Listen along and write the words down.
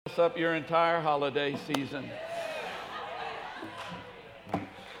Up your entire holiday season.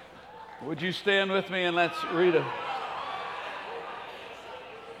 Would you stand with me and let's read a...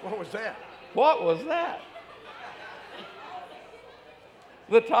 What was that? What was that?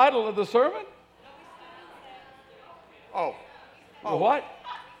 The title of the sermon? Oh. What?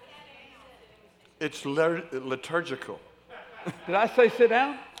 It's liturgical. Did I say sit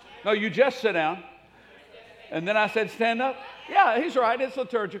down? No, you just sit down. And then I said stand up? Yeah, he's right. It's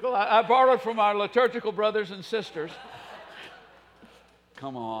liturgical. I borrowed from our liturgical brothers and sisters.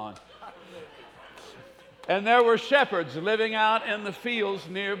 Come on. And there were shepherds living out in the fields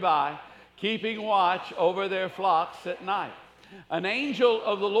nearby, keeping watch over their flocks at night. An angel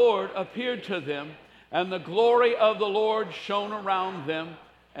of the Lord appeared to them, and the glory of the Lord shone around them,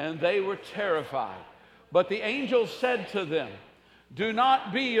 and they were terrified. But the angel said to them, "Do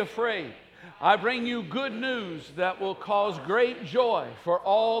not be afraid. I bring you good news that will cause great joy for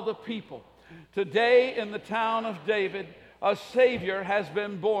all the people. Today in the town of David, a Savior has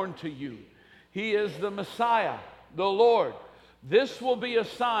been born to you. He is the Messiah, the Lord. This will be a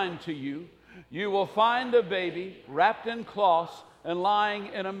sign to you. You will find a baby wrapped in cloths and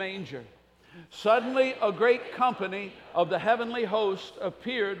lying in a manger." Suddenly a great company of the heavenly host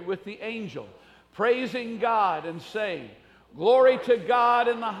appeared with the angel, praising God and saying, "Glory to God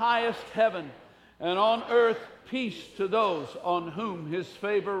in the highest heaven, and on earth peace to those on whom his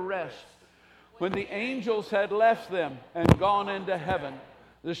favor rests." When the angels had left them and gone into heaven,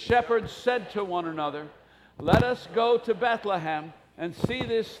 the shepherds said to one another, "Let us go to Bethlehem and see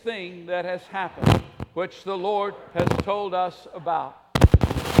this thing that has happened, which the Lord has told us about."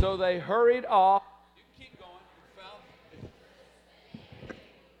 So they hurried off. You can keep going, Phil.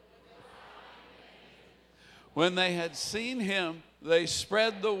 When they had seen him, they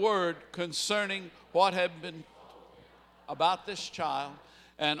spread the word concerning what had been about this child,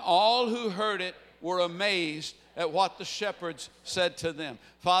 and all who heard it were amazed at what the shepherds said to them.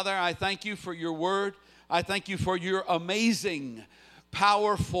 Father, I thank you for your word. I thank you for your amazing,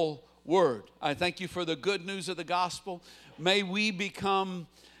 powerful word. I thank you for the good news of the gospel. May we become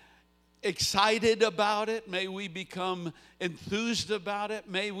excited about it. May we become enthused about it.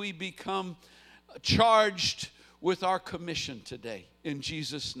 May we become charged with our commission today. In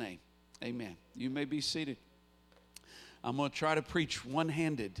Jesus' name, amen. You may be seated. I'm going to try to preach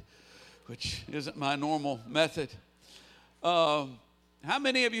one-handed, which isn't my normal method. How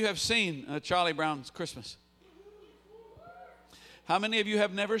many of you have seen Charlie Brown's Christmas? How many of you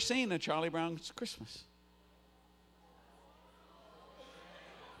have never seen a Charlie Brown's Christmas?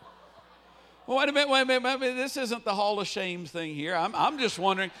 Well, wait a minute. This isn't the Hall of Shame thing here. I'm just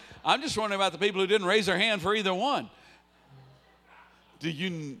wondering about the people who didn't raise their hand for either one. Do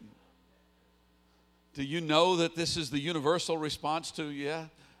you know that this is the universal response to, yeah?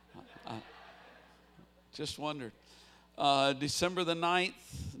 Just wondered. December the 9th,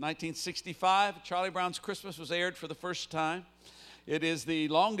 1965, Charlie Brown's Christmas was aired for the first time. It is the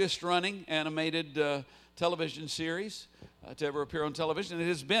longest running animated television series to ever appear on television. It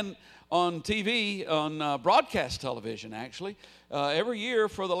has been on TV, on broadcast television, actually, every year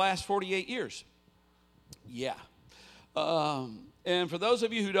for the last 48 years. Yeah. And for those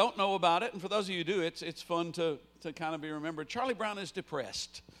of you who don't know about it, and for those of you who do, it's fun to kind of be remembered. Charlie Brown is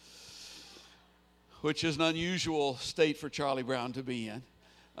depressed, which is an unusual state for Charlie Brown to be in.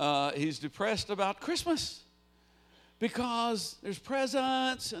 He's depressed about Christmas because there's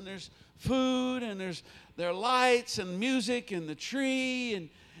presents and there's food and there are lights and music and the tree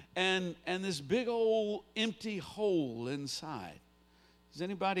and this big old empty hole inside.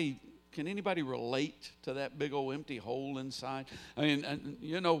 Can anybody relate to that big old empty hole inside? I mean,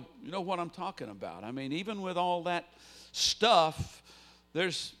 you know what I'm talking about. I mean, even with all that stuff,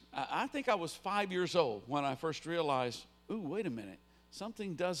 I think I was 5 years old when I first realized, wait a minute,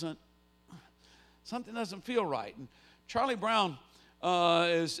 something doesn't feel right. And Charlie Brown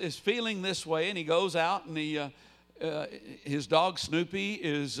is feeling this way, and he goes out and his dog Snoopy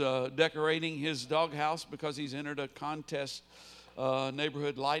is decorating his doghouse because he's entered a contest,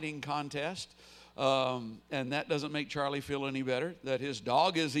 neighborhood lighting contest, and that doesn't make Charlie feel any better that his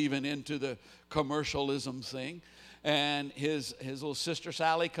dog is even into the commercialism thing. And his little sister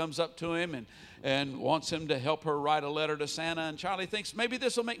Sally comes up to him and wants him to help her write a letter to Santa. And Charlie thinks, maybe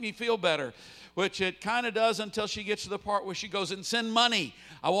this will make me feel better, which it kind of does until she gets to the part where she goes, "And send money.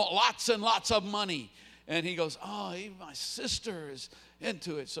 I want lots and lots of money." And he goes, even my sister is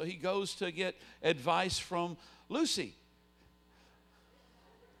into it. So he goes to get advice from Lucy.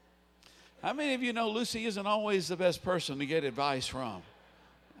 How many of you know Lucy isn't always the best person to get advice from?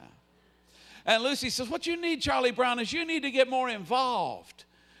 And Lucy says, what you need, Charlie Brown, is you need to get more involved.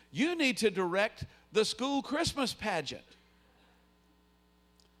 You need to direct the school Christmas pageant.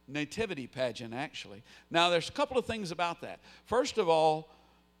 Nativity pageant, actually. Now, there's a couple of things about that. First of all,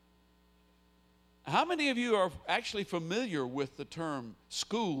 how many of you are actually familiar with the term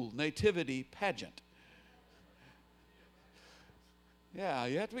school nativity pageant? Yeah,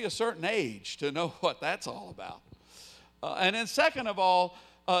 you have to be a certain age to know what that's all about. And then second of all,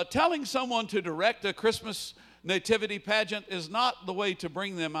 telling someone to direct a Christmas nativity pageant is not the way to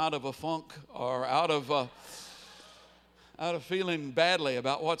bring them out of a funk or out of feeling badly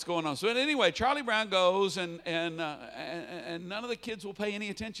about what's going on. So anyway, Charlie Brown goes, and none of the kids will pay any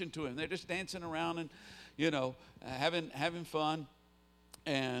attention to him. They're just dancing around and, having fun.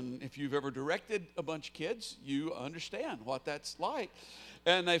 And if you've ever directed a bunch of kids, you understand what that's like.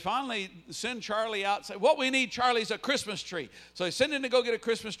 And they finally send Charlie out and say, what we need, Charlie, is a Christmas tree. So they send him to go get a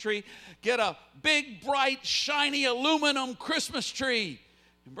Christmas tree, get a big, bright, shiny aluminum Christmas tree,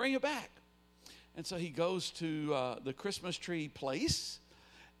 and bring it back. And so he goes to the Christmas tree place,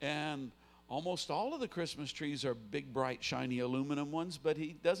 and almost all of the Christmas trees are big, bright, shiny aluminum ones, but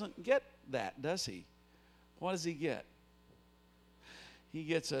he doesn't get that, does he? What does he get? He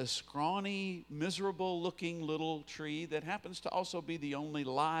gets a scrawny, miserable-looking little tree that happens to also be the only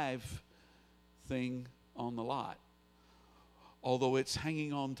live thing on the lot, although it's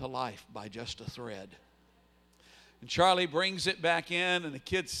hanging on to life by just a thread. And Charlie brings it back in, and the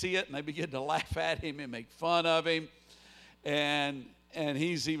kids see it, and they begin to laugh at him and make fun of him. And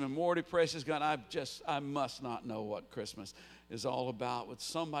he's even more depressed. He's going, I must not know what Christmas is all about. Would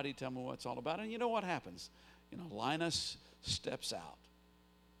somebody tell me what it's all about? And you know what happens? Linus steps out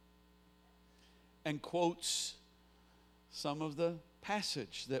and quotes some of the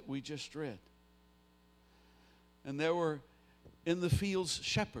passage that we just read. And there were in the fields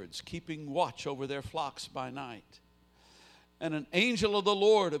shepherds keeping watch over their flocks by night. And an angel of the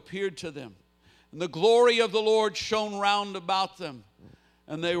Lord appeared to them. And the glory of the Lord shone round about them.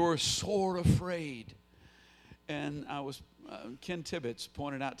 And they were sore afraid. And Ken Tibbetts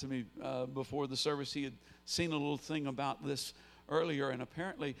pointed out to me before the service, he had seen a little thing about this earlier. And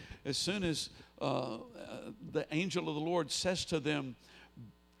apparently, as soon as the angel of the Lord says to them,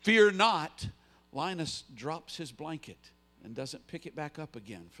 fear not, Linus drops his blanket and doesn't pick it back up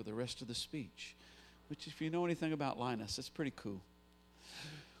again for the rest of the speech. Which, if you know anything about Linus, it's pretty cool.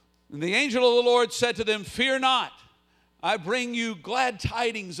 And the angel of the Lord said to them, fear not, I bring you glad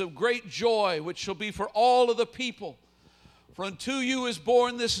tidings of great joy, which shall be for all of the people. For unto you is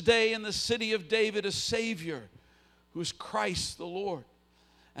born this day in the city of David a Savior, who is Christ the Lord.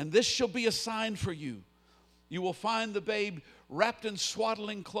 And this shall be a sign for you. You will find the babe wrapped in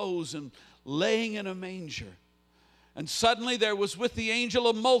swaddling clothes and laying in a manger. And suddenly there was with the angel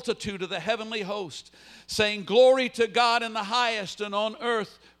a multitude of the heavenly host, saying, glory to God in the highest, and on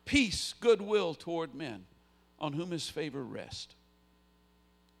earth peace, goodwill toward men, on whom his favor rests.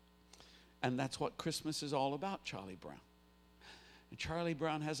 And that's what Christmas is all about, Charlie Brown. And Charlie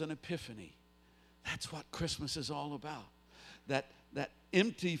Brown has an epiphany. That's what Christmas is all about. That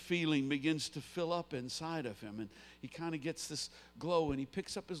empty feeling begins to fill up inside of him, and he kind of gets this glow, and he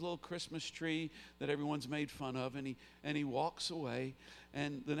picks up his little Christmas tree that everyone's made fun of, and he walks away.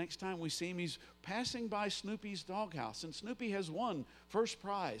 And the next time we see him, he's passing by Snoopy's doghouse, and Snoopy has won first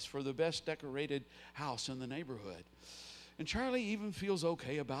prize for the best decorated house in the neighborhood. And Charlie even feels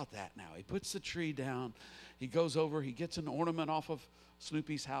okay about that now. He puts the tree down, he goes over, he gets an ornament off of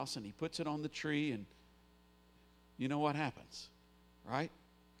Snoopy's house, and he puts it on the tree, and you know what happens, right?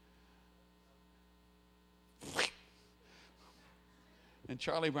 And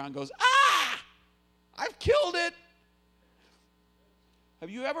Charlie Brown goes, I've killed it. Have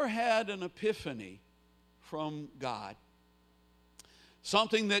you ever had an epiphany from God?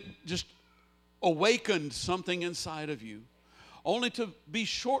 Something that just awakened something inside of you, only to be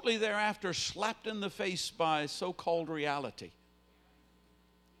shortly thereafter slapped in the face by so-called reality?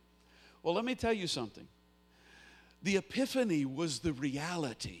 Well, let me tell you something. The epiphany was the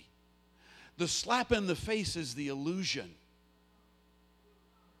reality. The slap in the face is the illusion.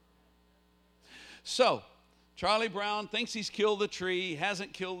 So, Charlie Brown thinks he's killed the tree. He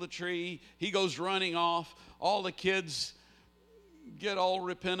hasn't killed the tree. He goes running off. All the kids get all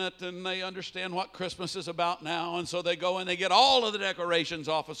repentant, and they understand what Christmas is about now. And so they go and they get all of the decorations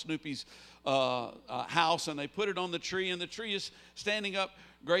off of Snoopy's house, and they put it on the tree. And the tree is standing up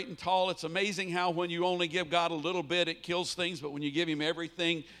great and tall. It's amazing how when you only give God a little bit, it kills things. But when you give him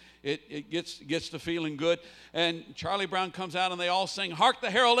everything, it gets to feeling good. And Charlie Brown comes out, and they all sing, "Hark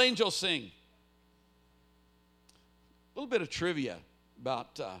the Herald Angels Sing." A little bit of trivia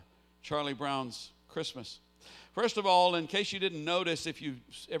about Charlie Brown's Christmas. First of all, in case you didn't notice, if you've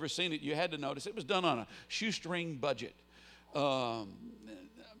ever seen it, you had to notice, it was done on a shoestring budget.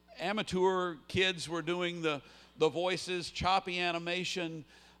 Amateur kids were doing the voices, choppy animation,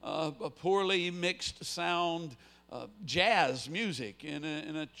 a poorly mixed sound, jazz music in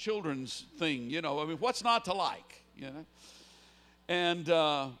a children's thing. You know, I mean, what's not to like, you know?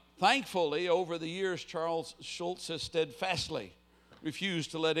 And thankfully, over the years, Charles Schulz has steadfastly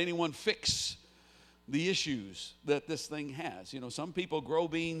refused to let anyone fix the issues that this thing has. You know, some people grow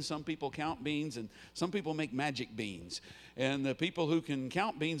beans, some people count beans, and some people make magic beans. And the people who can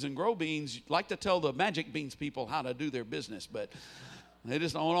count beans and grow beans like to tell the magic beans people how to do their business, but they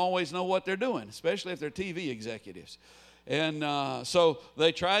just don't always know what they're doing, especially if they're TV executives. And so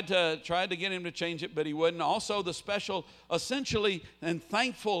they tried to get him to change it, but he wouldn't. Also, the special, essentially and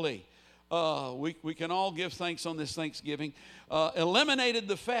thankfully, we can all give thanks on this Thanksgiving, eliminated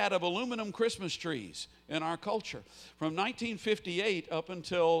the fad of aluminum Christmas trees in our culture. From 1958 up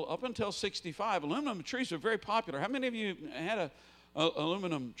until 65, aluminum trees were very popular. How many of you had a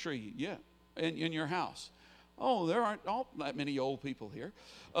aluminum tree? Yeah, in your house? Oh, there aren't all that many old people here.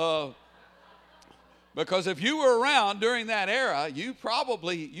 Because if you were around during that era, you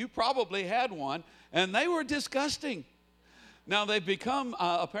probably had one, and they were disgusting. Now, they've become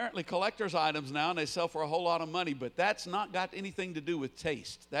apparently collector's items now, and they sell for a whole lot of money, but that's not got anything to do with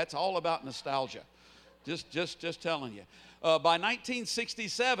taste. That's all about nostalgia. Just telling you. By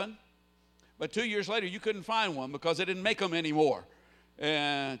 1967, but 2 years later, you couldn't find one because they didn't make them anymore.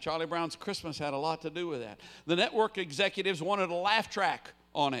 And Charlie Brown's Christmas had a lot to do with that. The network executives wanted a laugh track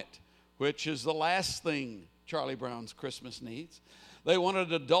on it, which is the last thing Charlie Brown's Christmas needs. They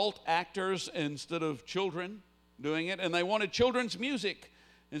wanted adult actors instead of children doing it, and they wanted children's music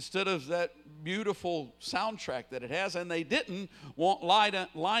instead of that beautiful soundtrack that it has, and they didn't want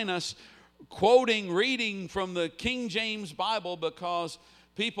Linus reading from the King James Bible because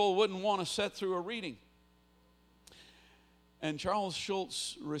people wouldn't want to sit through a reading. And Charles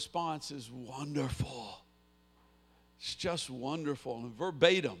Schulz's response is wonderful. It's just wonderful. And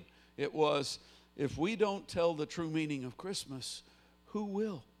verbatim, it was, if we don't tell the true meaning of Christmas, who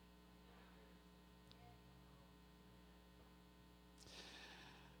will?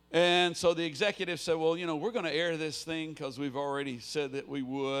 And so the executive said, well, you know, we're going to air this thing because we've already said that we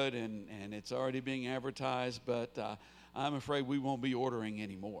would, and it's already being advertised, but I'm afraid we won't be ordering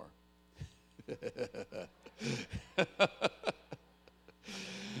anymore.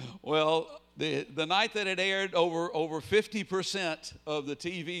 Well, the night that it aired, over 50% of the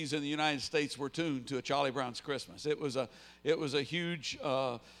TVs in the United States were tuned to a Charlie Brown's Christmas. It was a huge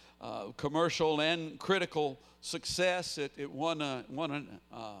commercial and critical success. It won an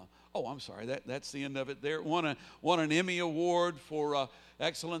that's the end of it there. It won an Emmy Award for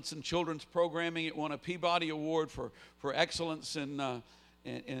excellence in children's programming. It won a Peabody Award for excellence in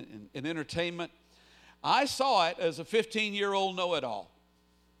entertainment. I saw it as a 15-year-old know-it-all.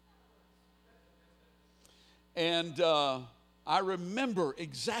 And I remember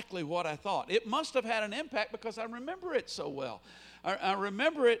exactly what I thought. It must have had an impact because I remember it so well. I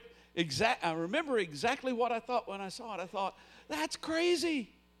remember exactly what I thought when I saw it. I thought, that's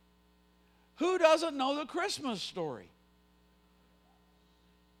crazy. Who doesn't know the Christmas story?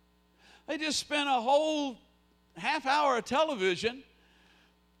 They just spent a whole half hour of television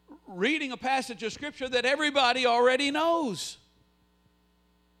reading a passage of Scripture that everybody already knows.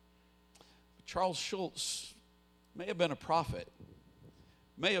 Charles Schulz may have been a prophet,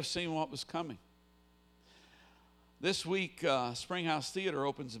 may have seen what was coming. This week, Springhouse Theater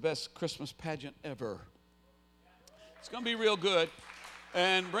opens the best Christmas pageant ever. It's going to be real good.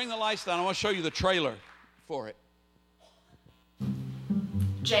 And bring the lights down. I want to show you the trailer for it.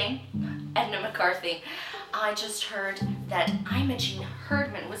 Jane, Edna McCarthy, I just heard that Imogene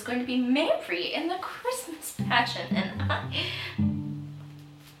Herdman was going to be Mary in the Christmas pageant, and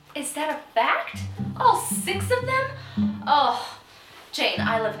is that a fact? All 6 of them? Oh, Jane,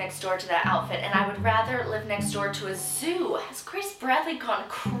 I live next door to that outfit, and I would rather live next door to a zoo. Has Grace Bradley gone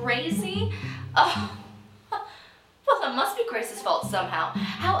crazy? Oh, well, that must be Grace's fault somehow.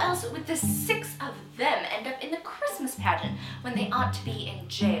 How else would the 6 of them end up in the Christmas pageant when they ought to be in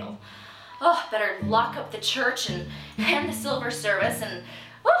jail? Oh, better lock up the church and hand the silver service and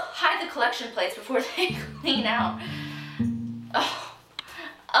hide the collection plates before they clean out.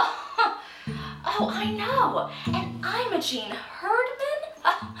 Oh, I know. And Imogene Herdman?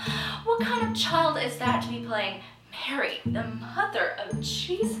 What kind of child is that to be playing Mary, the mother of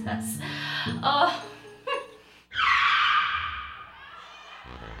Jesus?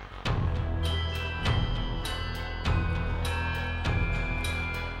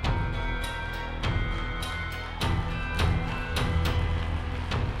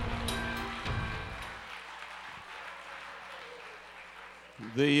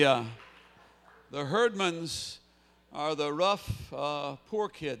 The herdmans are the rough, poor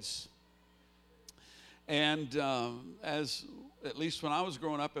kids. And as at least when I was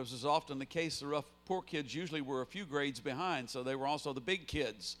growing up, as is often the case, the rough, poor kids usually were a few grades behind, so they were also the big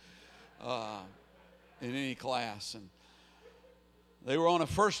kids in any class. And they were on a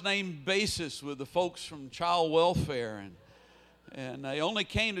first-name basis with the folks from child welfare, and they only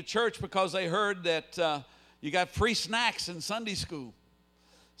came to church because they heard that you got free snacks in Sunday school.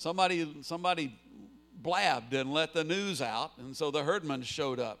 Somebody blabbed and let the news out, and so the herdmen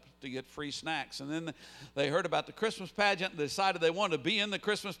showed up to get free snacks. And then they heard about the Christmas pageant and decided they wanted to be in the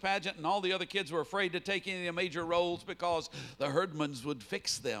Christmas pageant, and all the other kids were afraid to take any of the major roles because the herdmans would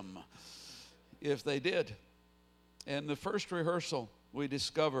fix them if they did. And the first rehearsal, we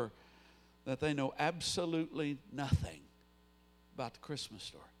discover that they know absolutely nothing about the Christmas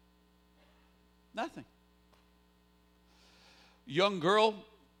story. Nothing. Young girl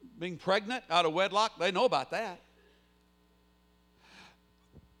being pregnant out of wedlock, they know about that.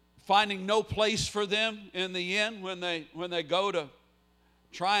 Finding no place for them in the inn when they go to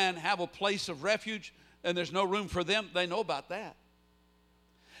try and have a place of refuge and there's no room for them, they know about that.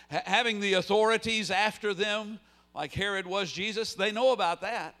 Having the authorities after them, like Herod was Jesus, they know about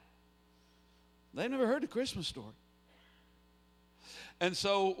that. They never heard the Christmas story. And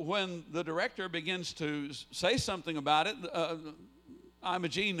so when the director begins to say something about it,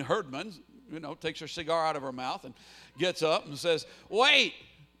 Imogene Herdman, takes her cigar out of her mouth and gets up and says, "Wait,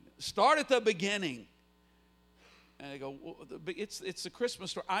 start at the beginning." And they go, well, it's the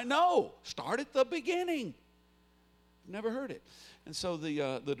Christmas story. I know, start at the beginning. Never heard it. And so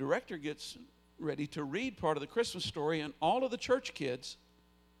the director gets ready to read part of the Christmas story, and all of the church kids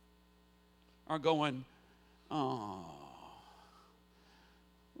are going, "Oh,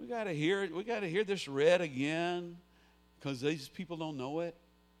 we got to hear this read again because these people don't know it."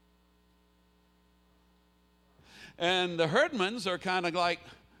 And the herdmans are kind of like,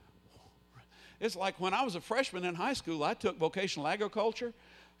 it's like when I was a freshman in high school, I took vocational agriculture.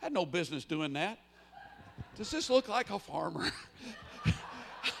 I had no business doing that. Does this look like a farmer?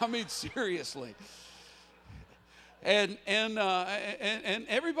 I mean, seriously. And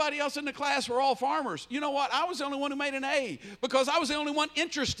everybody else in the class were all farmers. You know what? I was the only one who made an A because I was the only one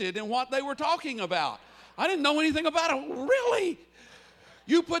interested in what they were talking about. I didn't know anything about it. Really?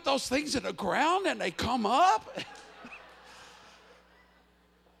 You put those things in the ground and they come up?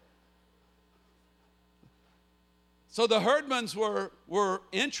 So the herdmans were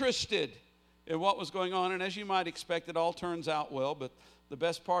interested in what was going on, and as you might expect, it all turns out well, but the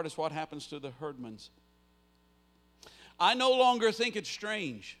best part is what happens to the herdmans. I no longer think it's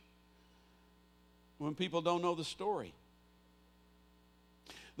strange when people don't know the story.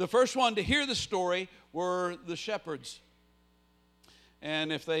 The first one to hear the story were the shepherds.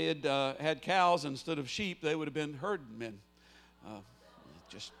 And if they had had cows instead of sheep, they would have been herdmen.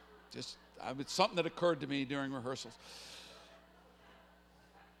 It's something that occurred to me during rehearsals.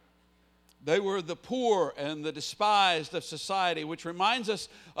 They were the poor and the despised of society, which reminds us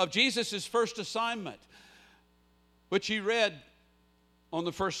of Jesus' first assignment, which he read on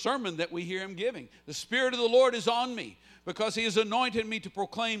the first sermon that we hear him giving. "The Spirit of the Lord is on me, because he has anointed me to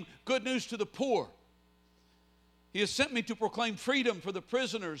proclaim good news to the poor. He has sent me to proclaim freedom for the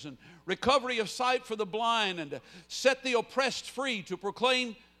prisoners and recovery of sight for the blind, and to set the oppressed free, to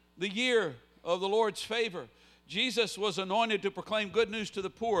proclaim the year of the Lord's favor." Jesus was anointed to proclaim good news to the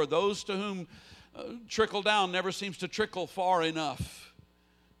poor, those to whom trickle down never seems to trickle far enough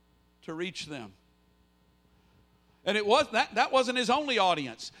to reach them. And that wasn't his only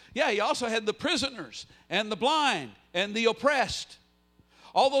audience. Yeah, he also had the prisoners and the blind and the oppressed.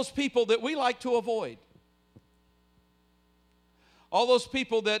 All those people that we like to avoid. All those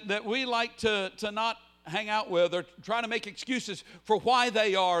people that we like to not hang out with or try to make excuses for why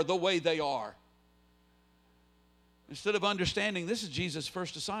they are the way they are. Instead of understanding this is Jesus'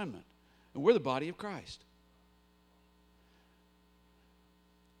 first assignment, and we're the body of Christ.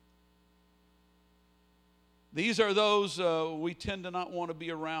 These are those we tend to not want to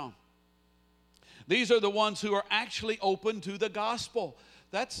be around. These are the ones who are actually open to the gospel.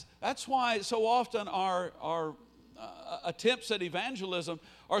 That's why so often our attempts at evangelism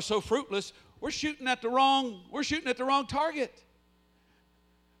are so fruitless. We're shooting at the wrong target.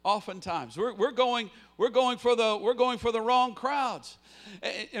 Oftentimes, we're going for the wrong crowds,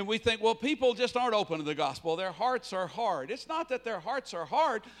 and we think, well, people just aren't open to the gospel. Their hearts are hard. It's not that their hearts are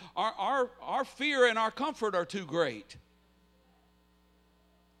hard. Our fear and our comfort are too great.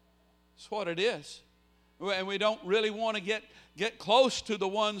 That's what it is. And we don't really want to get close to the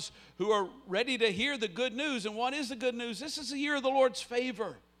ones who are ready to hear the good news. And what is the good news? This is the year of the Lord's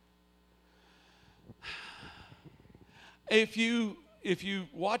favor. If you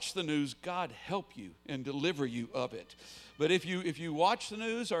watch the news, God help you and deliver you of it. But if you watch the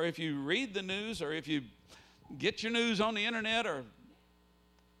news, or if you read the news, or if you get your news on the internet or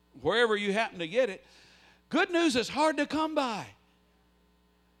wherever you happen to get it, good news is hard to come by.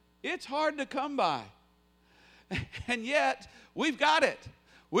 It's hard to come by. And yet, we've got it.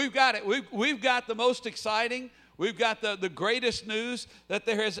 We've got it. We've got the most exciting, we've got the greatest news that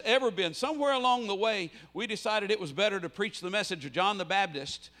there has ever been. Somewhere along the way, we decided it was better to preach the message of John the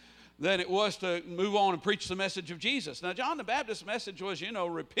Baptist than it was to move on and preach the message of Jesus. Now, John the Baptist's message was,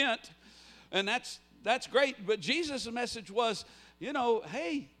 repent, and that's great. But Jesus' message was,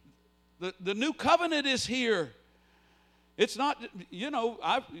 hey, the new covenant is here. It's not,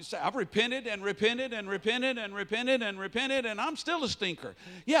 I've repented and repented and repented and repented and repented, and I'm still a stinker.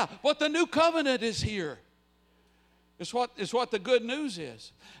 Yeah, but the new covenant is here. It's what the good news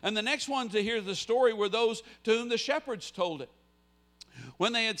is. And the next ones to hear the story were those to whom the shepherds told it.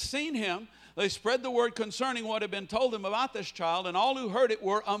 When they had seen him, they spread the word concerning what had been told them about this child, and all who heard it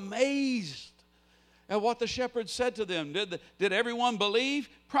were amazed at what the shepherds said to them. Did everyone believe?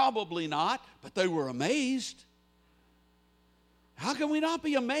 Probably not, but they were amazed. How can we not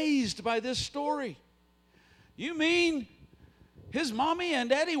be amazed by this story? You mean his mommy and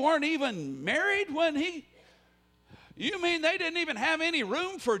daddy weren't even married when you mean they didn't even have any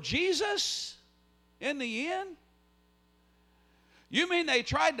room for Jesus in the inn? You mean they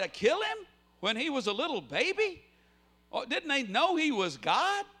tried to kill him when he was a little baby? Oh, didn't they know he was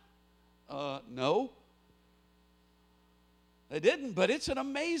God? No. They didn't, but it's an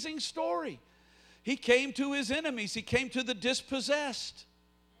amazing story. He came to his enemies. He came to the dispossessed.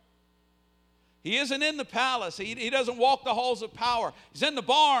 He isn't in the palace. He doesn't walk the halls of power. He's in the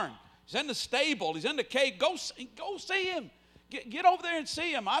barn. He's in the stable. He's in the cave. Go see him. Get over there and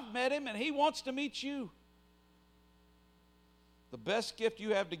see him. I've met him, and he wants to meet you. The best gift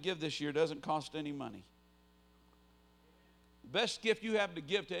you have to give this year doesn't cost any money. The best gift you have to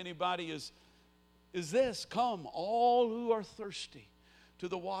give to anybody is this: come, all who are thirsty, to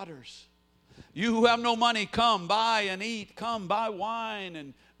the waters. You who have no money, come, buy and eat. Come, buy wine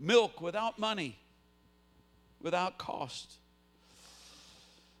and milk without money, without cost.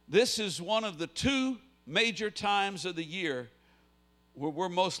 This is one of the two major times of the year where we're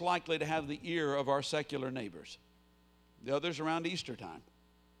most likely to have the ear of our secular neighbors. The others around Easter time.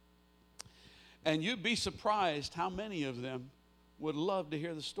 And you'd be surprised how many of them would love to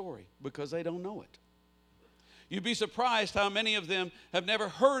hear the story because they don't know it. You'd be surprised how many of them have never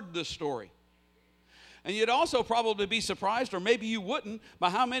heard the story. And you'd also probably be surprised, or maybe you wouldn't, by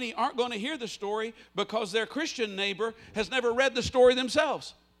how many aren't going to hear the story because their Christian neighbor has never read the story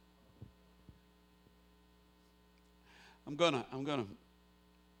themselves. I'm gonna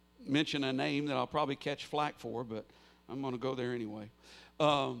mention a name that I'll probably catch flack for, but I'm going to go there anyway.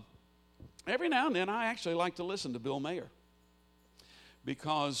 Every now and then, I actually like to listen to Bill Maher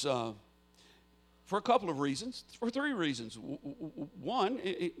because for a couple of reasons, for three reasons. One,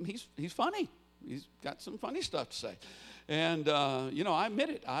 he's funny. He's got some funny stuff to say. And, I admit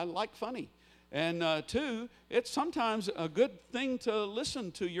it. I like funny. And two, it's sometimes a good thing to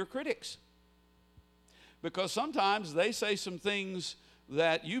listen to your critics because sometimes they say some things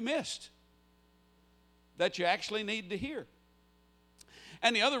that you missed that you actually need to hear.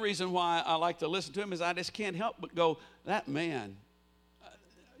 And the other reason why I like to listen to him is I just can't help but go, that man,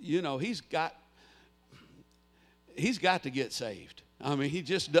 he's got to get saved. I mean, he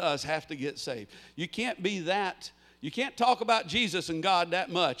just does have to get saved. You can't talk about Jesus and God that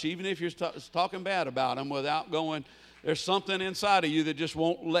much, even if you're talking bad about him, without going, there's something inside of you that just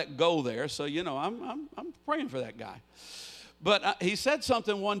won't let go there. So, I'm praying for that guy. But he said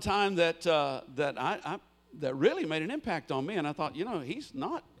something one time that really made an impact on me, and I thought, he's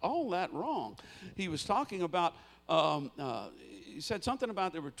not all that wrong. He was talking about, he said something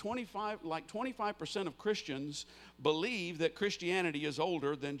about there were 25% of Christians believe that Christianity is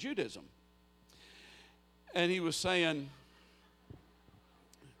older than Judaism. And he was saying,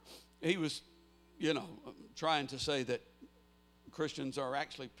 trying to say that Christians are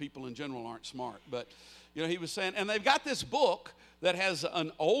actually, people in general aren't smart, but he was saying, and they've got this book that has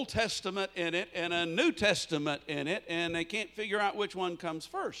an Old Testament in it and a New Testament in it, and they can't figure out which one comes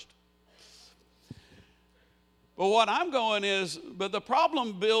first. But what I'm going is, but the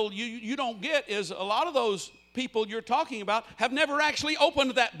problem, Bill, you don't get is a lot of those people you're talking about have never actually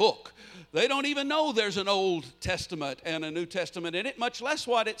opened that book. They don't even know there's an Old Testament and a New Testament in it, much less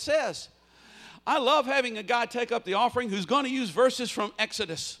what it says. I love having a guy take up the offering who's going to use verses from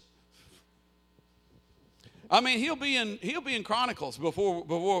Exodus. I mean, he'll be in Chronicles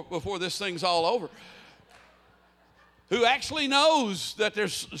before this thing's all over. Who actually knows that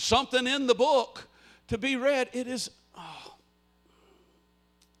there's something in the book to be read. It is,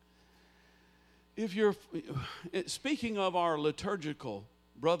 if you're, speaking of our liturgical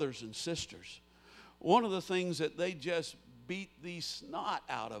brothers and sisters, one of the things that they just beat the snot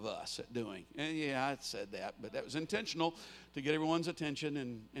out of us at doing, and yeah, I said that, but that was intentional to get everyone's attention,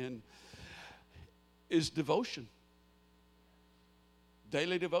 and is devotion.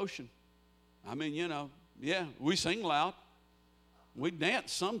 Daily devotion. I mean, yeah, we sing loud. We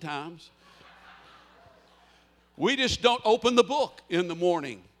dance sometimes. We just don't open the book in the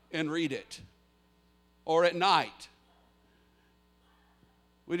morning and read it, or at night.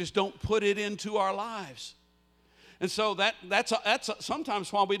 We just don't put it into our lives. And so that's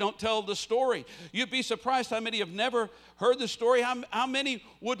sometimes why we don't tell the story. You'd be surprised how many have never heard the story, how many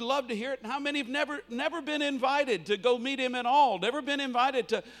would love to hear it, and how many have never been invited to go meet him at all, never been invited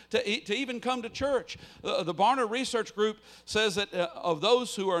to even come to church. The Barna Research Group says that of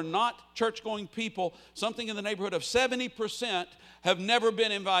those who are not church-going people, something in the neighborhood of 70% have never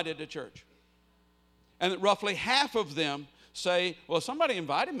been invited to church. And that roughly half of them say, well, if somebody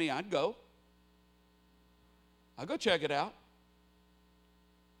invited me, I'd go. I'll go check it out.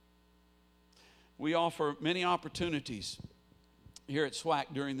 We offer many opportunities here at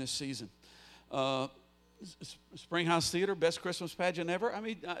SWAC during this season. Springhouse Theater, best Christmas pageant ever. I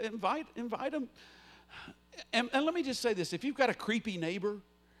mean, invite them. And let me just say this. If you've got a creepy neighbor,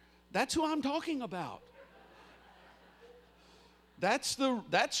 that's who I'm talking about. That's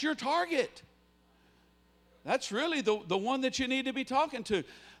your target. That's really the one that you need to be talking to.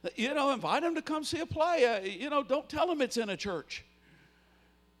 Invite them to come see a play. Don't tell them it's in a church.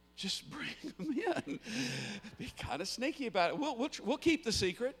 Just bring them in. Be kind of sneaky about it. We'll keep the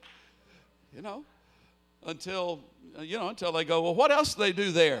secret, until they go, well, what else do they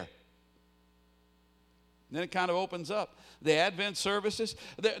do there? And then it kind of opens up. The Advent services.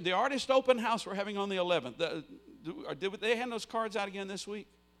 The artist open house we're having on the 11th. Did they hand those cards out again this week?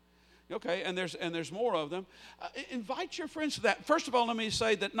 Okay, and there's more of them. Invite your friends to that. First of all, let me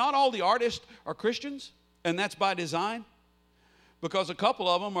say that not all the artists are Christians, and that's by design, because a couple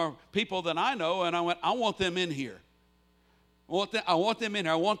of them are people that I know, and I want them in here. I want them in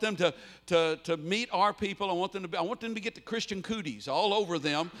here. I want them to meet our people. I want them to get the Christian cooties all over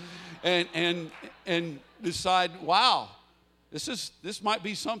them, and decide, wow, this might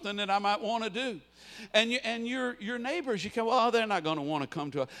be something that I might want to do. And your neighbors, you go, well, they're not going to want to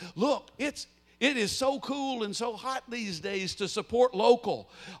come to us. Look, it is so cool and so hot these days to support local.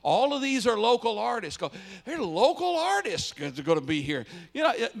 All of these are local artists. They're local artists that are going to be here.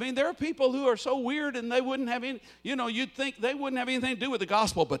 There are people who are so weird and they wouldn't have any, you'd think they wouldn't have anything to do with the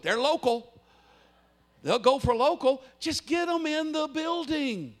gospel, but they're local. They'll go for local. Just get them in the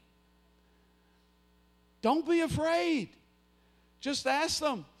building. Don't be afraid. Just ask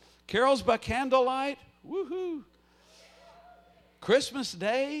them. Carols by candlelight, woohoo. Christmas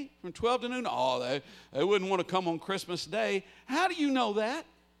Day from 12 to noon. Oh, they wouldn't want to come on Christmas Day. How do you know that?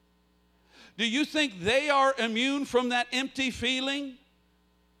 Do you think they are immune from that empty feeling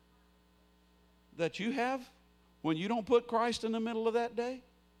that you have when you don't put Christ in the middle of that day?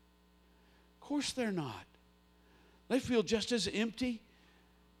 Of course they're not. They feel just as empty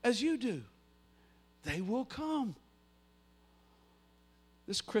as you do. They will come.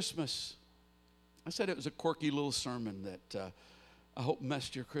 This Christmas, I said it was a quirky little sermon that I hope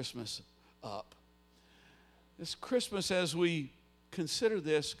messed your Christmas up. This Christmas, as we consider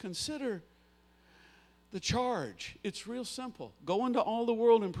this, consider the charge. It's real simple. Go into all the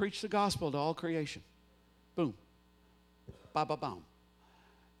world and preach the gospel to all creation. Boom. Ba-ba-bam.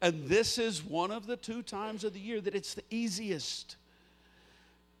 And this is one of the 2 times of the year that it's the easiest,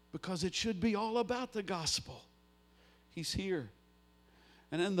 because it should be all about the gospel. He's here.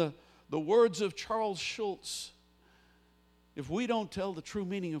 And in the words of Charles Schulz, if we don't tell the true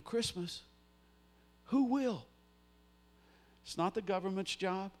meaning of Christmas, who will? It's not the government's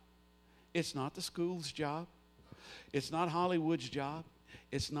job. It's not the school's job. It's not Hollywood's job.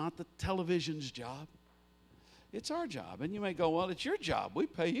 It's not the television's job. It's our job. And you may go, well, it's your job. We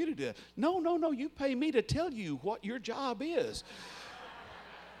pay you to do it. No. You pay me to tell you what your job is.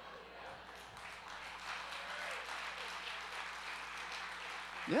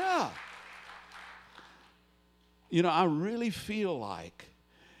 Yeah. I really feel like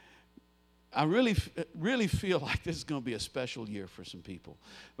I really feel like this is going to be a special year for some people,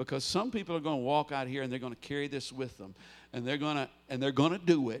 because some people are going to walk out here and they're going to carry this with them, and they're going to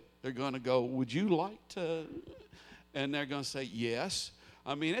do it. They're going to go, would you like to? And they're going to say yes.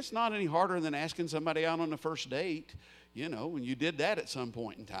 I mean, it's not any harder than asking somebody out on the first date, you know, when you did that at some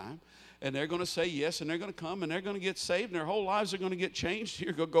point in time. And they're going to say yes, and they're going to come, and they're going to get saved, and their whole lives are going to get changed.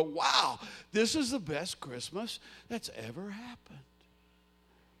 You're going to go, wow, this is the best Christmas that's ever happened.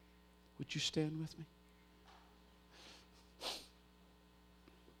 Would you stand with me?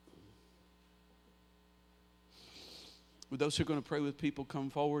 Would those who are going to pray with people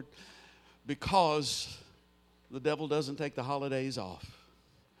come forward? Because the devil doesn't take the holidays off.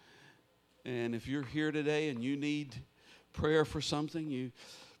 And if you're here today and you need prayer for something, you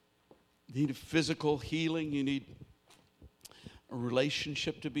need a physical healing, you need a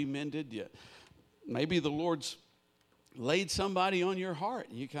relationship to be mended, maybe the Lord's laid somebody on your heart,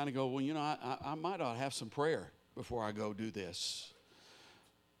 and you kind of go, well, you know, I might ought to have some prayer before I go do this.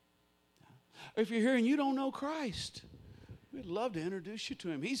 If you're here and you don't know Christ, we'd love to introduce you to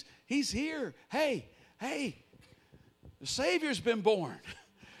him. He's here. Hey, the Savior's been born.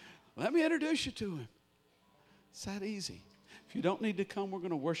 Let me introduce you to him. It's that easy. If you don't need to come, we're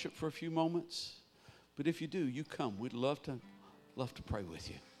going to worship for a few moments. But if you do, you come. We'd love to pray with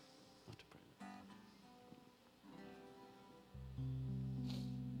you.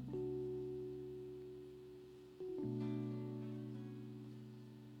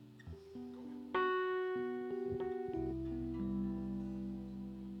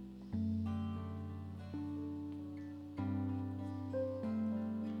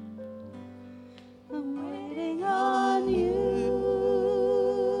 I'm waiting on you,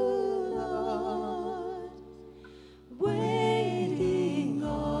 Lord. Waiting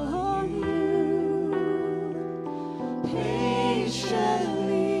on you. Patiently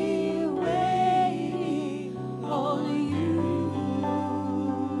waiting on you.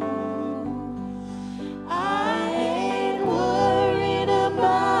 I ain't worried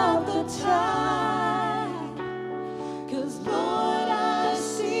about the time, 'cause Lord, I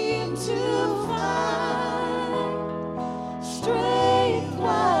seem to strength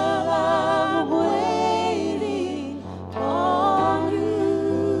while I'm waiting on you.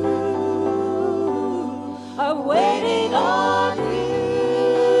 I'm waiting on you,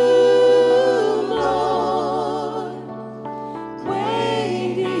 Lord.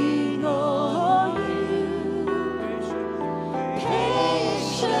 Waiting on you.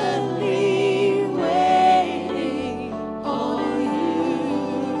 Patiently waiting on you.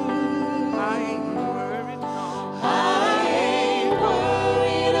 I ain't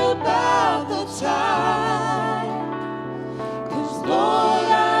worried about the time, 'cause Lord,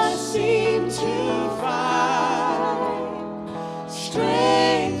 I seem to find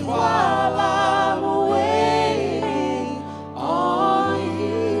strength while I'm waiting on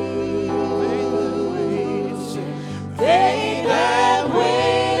you. They that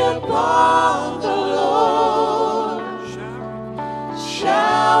wait upon the Lord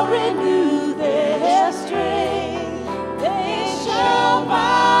shall renew their strength. They shall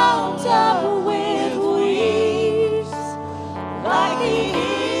mount up with wings like eagles.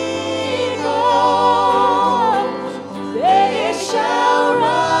 They shall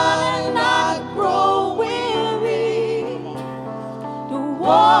run and not grow weary, to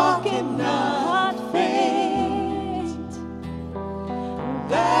walk and not faint.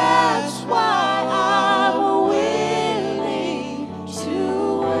 That's why I'm willing to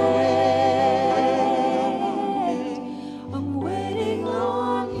wait. I'm waiting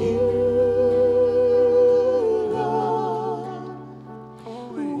on you, Lord.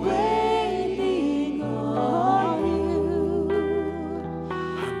 Waiting on you.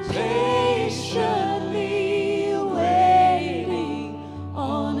 Patiently waiting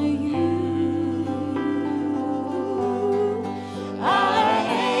on you. I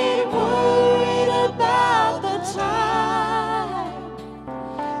ain't worried about the time,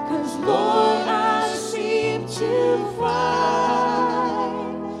 'cause Lord, I seem to find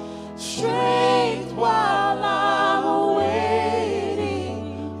strength while I'm waiting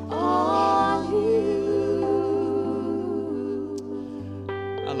on you.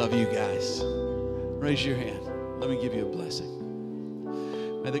 I love you guys. Raise your hand. Let me give you a blessing.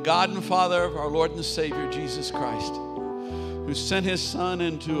 May the God and Father of our Lord and Savior, Jesus Christ, who sent his Son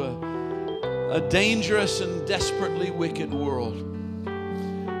into a dangerous and desperately wicked world,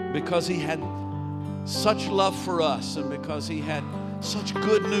 because he had such love for us and because he had such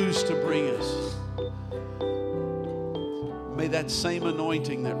good news to bring us, may that same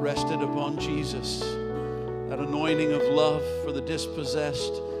anointing that rested upon Jesus, that anointing of love for the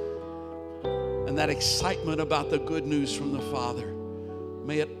dispossessed, and that excitement about the good news from the Father,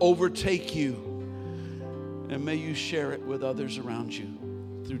 may it overtake you, and may you share it with others around you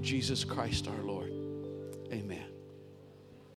through Jesus Christ our Lord.